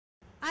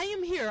I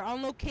am here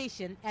on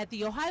location at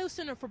the Ohio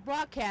Center for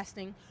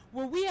Broadcasting,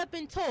 where we have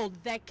been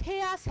told that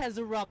chaos has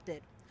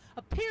erupted.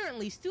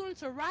 Apparently,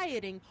 students are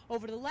rioting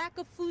over the lack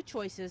of food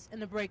choices in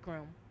the break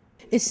room.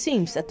 It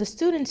seems that the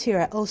students here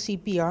at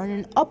OCB are in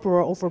an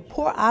uproar over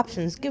poor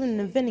options given in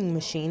the vending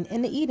machine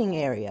in the eating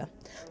area.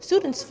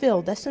 Students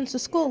feel that since the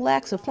school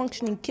lacks a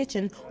functioning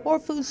kitchen or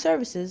food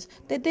services,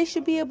 that they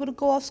should be able to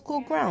go off school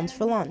grounds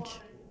for lunch.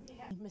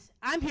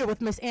 I'm here with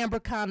Miss Amber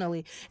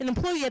Connolly, an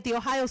employee at the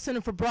Ohio Center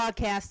for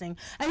Broadcasting.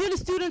 I hear the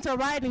students are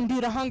rioting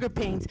due to hunger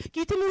pains. Can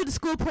you tell me what the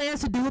school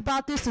plans to do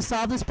about this to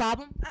solve this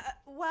problem?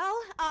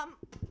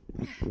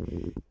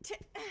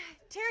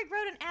 Terry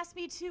wrote and asked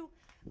me to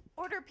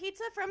order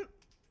pizza from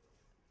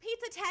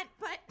Pizza Tent,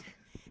 but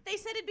they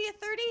said it'd be a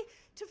 30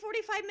 to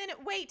 45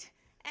 minute wait,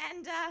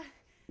 and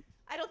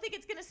I don't think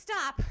it's gonna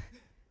stop.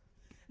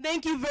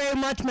 Thank you very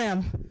much,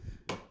 ma'am.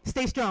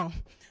 Stay strong.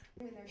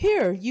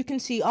 Here you can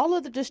see all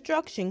of the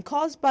destruction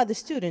caused by the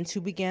students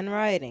who began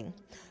rioting,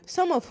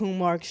 some of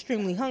whom are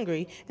extremely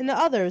hungry, and the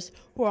others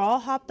who are all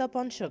hopped up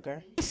on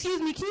sugar.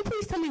 Excuse me, can you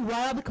please tell me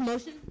why all the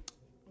commotion?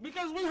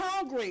 Because we're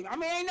hungry. I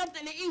mean, ain't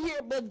nothing to eat here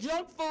but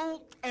junk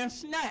food and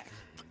snacks.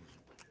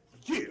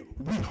 Yeah,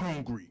 we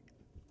hungry.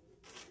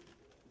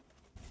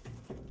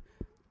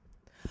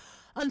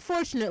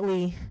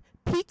 Unfortunately,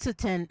 Pizza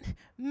Tent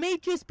may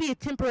just be a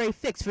temporary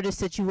fix for this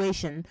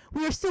situation.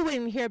 We are still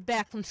waiting to hear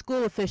back from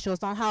school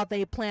officials on how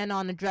they plan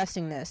on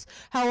addressing this.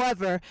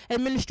 However,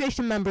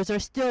 administration members are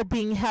still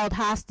being held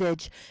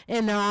hostage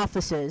in their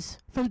offices.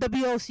 From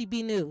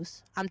WOCB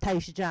News, I'm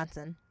Tyesha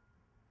Johnson.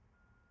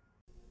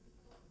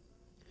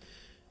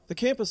 The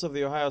campus of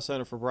the Ohio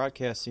Center for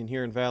Broadcasting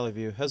here in Valley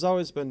View has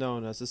always been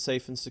known as a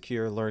safe and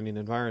secure learning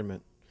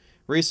environment.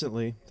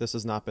 Recently, this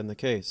has not been the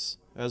case,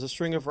 as a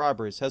string of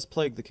robberies has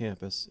plagued the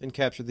campus and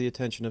captured the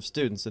attention of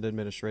students and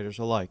administrators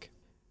alike.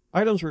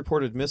 Items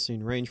reported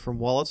missing range from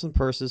wallets and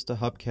purses to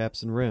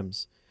hubcaps and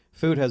rims.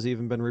 Food has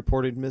even been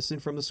reported missing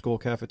from the school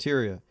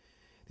cafeteria.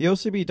 The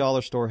OCB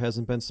Dollar Store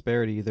hasn't been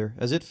spared either,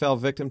 as it fell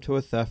victim to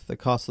a theft that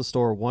cost the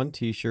store 1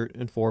 t-shirt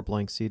and 4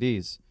 blank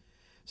CDs.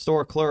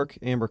 Store clerk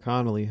Amber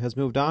Connolly has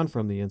moved on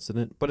from the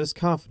incident, but is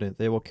confident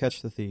they will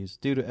catch the thieves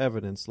due to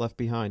evidence left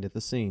behind at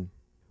the scene.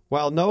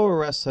 While no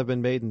arrests have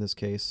been made in this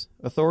case,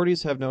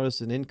 authorities have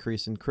noticed an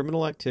increase in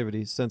criminal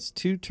activity since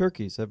 2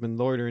 turkeys have been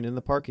loitering in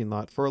the parking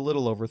lot for a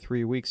little over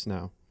 3 weeks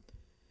now.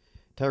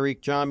 Tyreek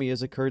Jami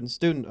is a current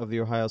student of the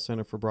Ohio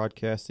Center for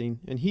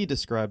Broadcasting, and he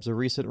describes a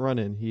recent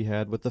run-in he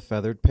had with the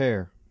feathered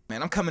pair.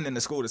 Man, I'm coming into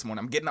school this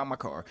morning. I'm getting out my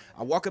car.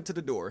 I walk up to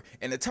the door,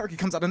 and the turkey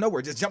comes out of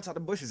nowhere, just jumps out the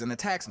bushes and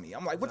attacks me.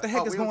 I'm like, what the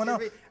heck is going on?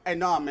 Hey,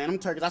 nah, man, them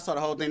turkeys, I saw the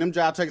whole thing. Them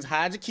job turkeys,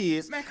 hide your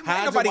kids. Man, come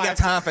on, nobody got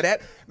time for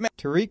that. Man.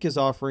 Tyreek is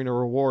offering a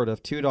reward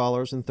of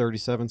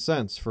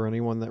 $2.37 for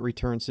anyone that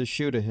returns his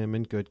shoe to him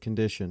in good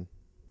condition.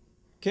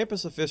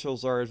 Campus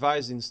officials are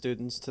advising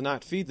students to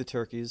not feed the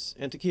turkeys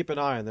and to keep an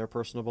eye on their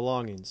personal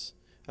belongings.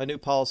 A new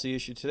policy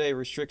issued today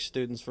restricts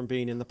students from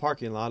being in the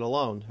parking lot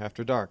alone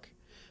after dark.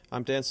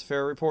 I'm Dan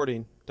Safari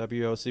reporting,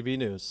 WOCB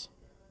News.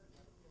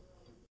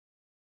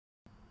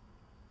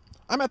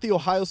 I'm at the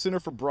Ohio Center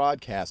for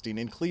Broadcasting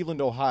in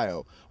Cleveland,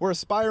 Ohio, where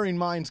aspiring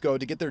minds go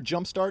to get their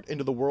jumpstart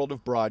into the world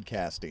of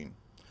broadcasting.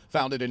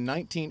 Founded in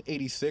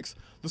 1986,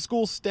 the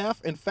school's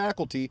staff and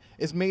faculty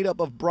is made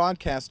up of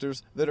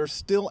broadcasters that are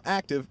still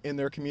active in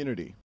their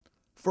community.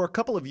 For a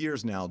couple of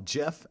years now,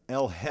 Jeff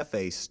El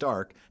Jefe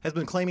Stark has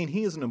been claiming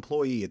he is an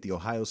employee at the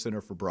Ohio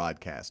Center for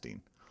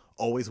Broadcasting,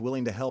 always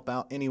willing to help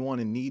out anyone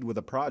in need with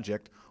a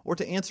project or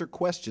to answer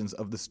questions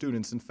of the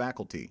students and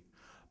faculty.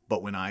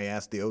 But when I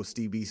asked the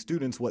OCB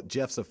students what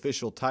Jeff's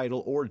official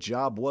title or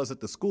job was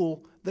at the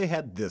school, they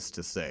had this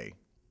to say.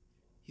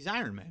 He's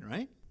Iron Man,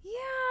 right? Yeah,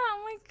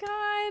 oh my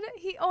God.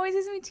 He always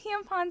gives me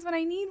tampons when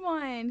I need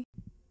one.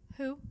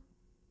 Who?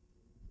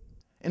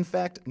 In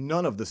fact,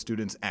 none of the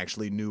students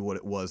actually knew what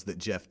it was that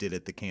Jeff did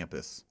at the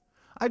campus.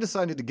 I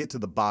decided to get to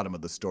the bottom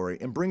of the story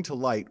and bring to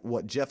light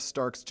what Jeff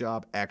Stark's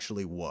job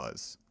actually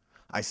was.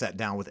 I sat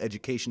down with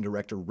Education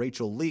Director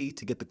Rachel Lee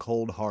to get the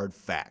cold, hard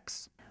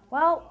facts.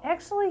 Well,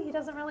 actually, he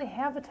doesn't really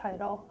have a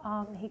title.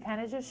 He kind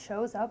of just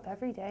shows up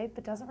every day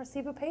but doesn't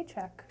receive a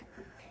paycheck.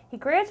 He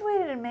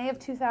graduated in May of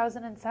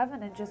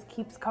 2007 and just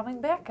keeps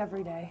coming back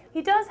every day.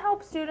 He does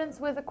help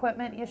students with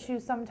equipment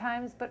issues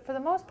sometimes, but for the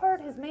most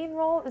part, his main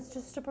role is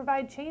just to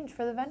provide change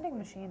for the vending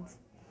machines.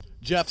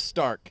 Jeff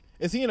Stark,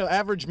 is he an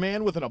average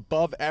man with an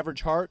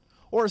above-average heart,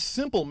 or a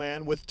simple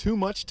man with too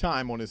much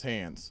time on his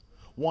hands?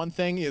 One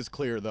thing is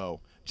clear,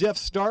 though. Jeff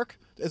Stark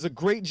does a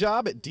great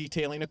job at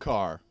detailing a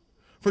car.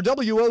 For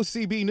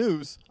WOCB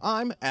News,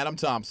 I'm Adam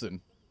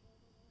Thompson.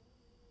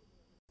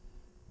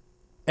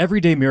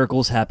 Everyday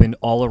miracles happen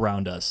all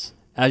around us,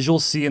 as you'll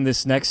see in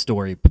this next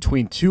story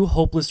between 2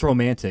 hopeless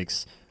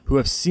romantics who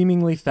have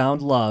seemingly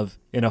found love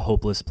in a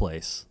hopeless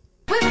place.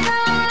 The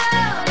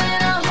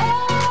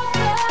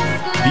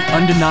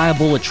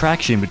undeniable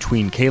attraction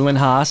between Kaylin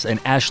Haas and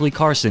Ashley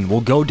Carson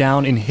will go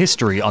down in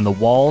history on the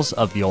walls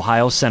of the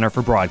Ohio Center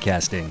for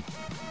Broadcasting.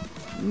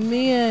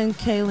 Me and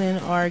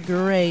Kaylin are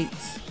great.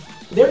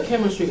 their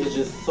chemistry is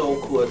just so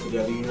cool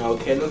together. You know,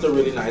 Kendra's a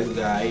really nice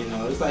guy. You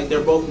know, it's like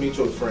they're both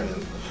mutual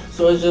friends.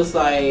 So it's just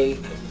like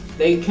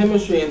they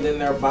chemistry and then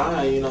their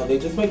bond. You know, they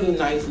just make a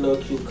nice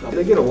little cute couple.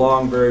 They get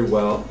along very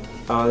well.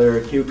 They're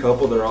a cute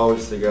couple. They're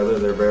always together.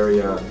 They're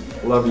very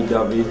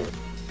lovey-dovey.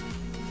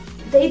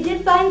 They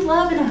did find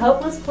love in a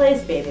hopeless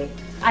place, baby.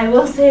 I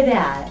will say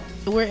that.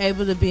 We're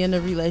able to be in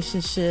a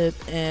relationship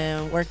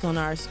and work on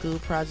our school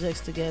projects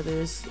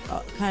together. It's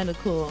kind of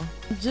cool.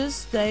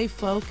 Just stay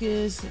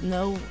focused,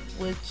 know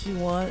what you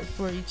want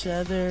for each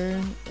other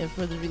and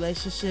for the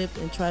relationship,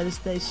 and try to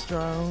stay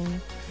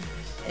strong.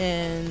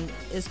 And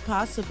it's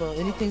possible.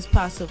 Anything's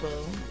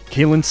possible.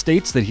 Kalen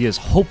states that he is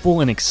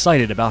hopeful and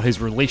excited about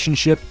his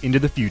relationship into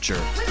the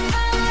future.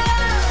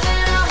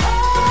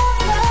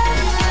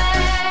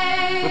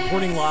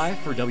 Reporting live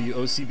for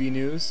WOCB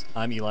News,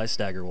 I'm Eli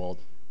Staggerwald.